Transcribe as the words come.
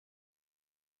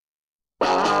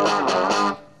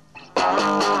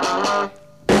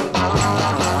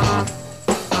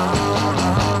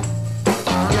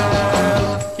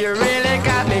You really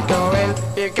got me going.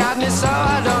 You got me so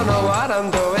I don't know what I'm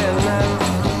doing.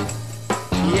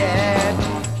 Yeah,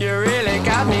 you really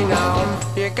got me now.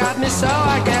 You got me so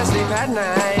I can't sleep at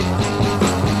night.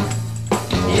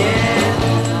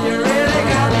 Yeah, you really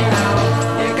got me now.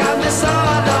 You got me so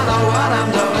I don't know what I'm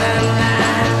doing.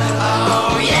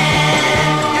 Oh yeah,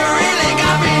 you really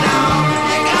got me now.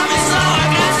 You got me so I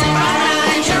can't sleep at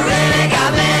night. You really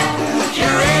got me. You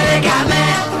really got me.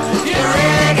 You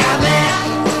really got me.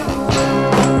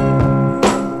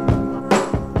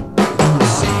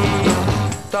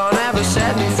 Don't ever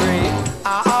set me free.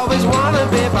 I always wanna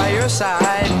be by your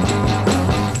side.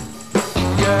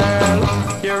 Girl,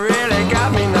 you really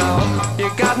got me now. You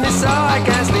got me so I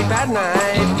can't sleep at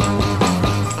night.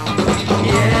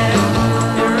 Yeah,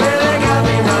 you really got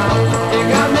me now. You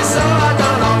got me so I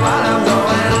don't know what I'm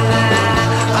doing.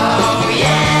 Oh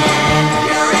yeah,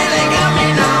 you really got me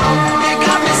now. You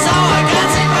got me so I can't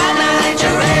sleep at night.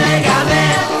 You really got me.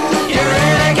 You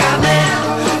really got me.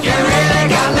 You really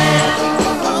got me.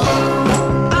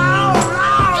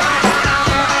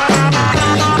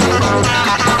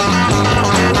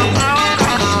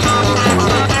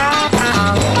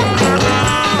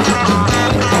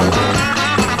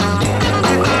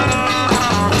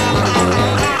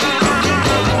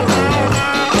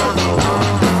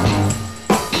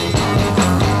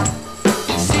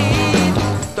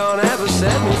 Don't ever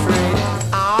set me free.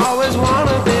 I always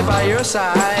wanna be by your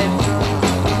side.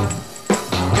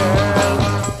 Girl,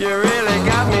 you really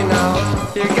got me now.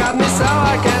 You got me so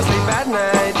I can't